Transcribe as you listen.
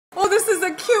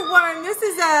is a cute one. This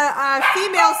is a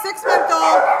female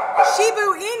 6-month-old Shiba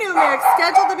Inu mix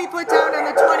scheduled to be put down on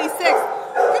the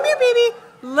 26th. Come here, baby.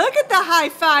 Look at the high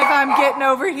five I'm getting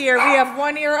over here. We have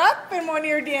one ear up and one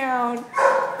ear down.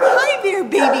 Hi there,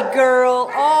 baby girl.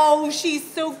 Oh, she's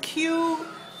so cute.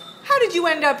 How did you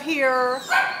end up here?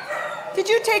 Did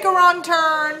you take a wrong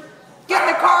turn? Get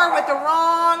in the car with the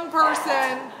wrong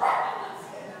person.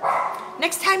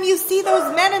 Next time you see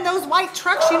those men in those white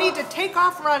trucks, you need to take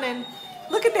off running.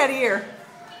 Look at that ear.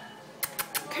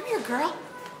 Come here, girl.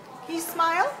 Can you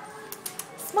smile?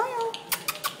 Smile.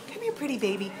 Come here, pretty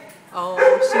baby. Oh,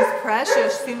 she's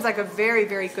precious. Seems like a very,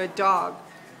 very good dog.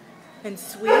 And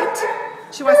sweet.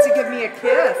 She wants to give me a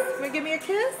kiss. Want to give me a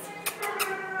kiss?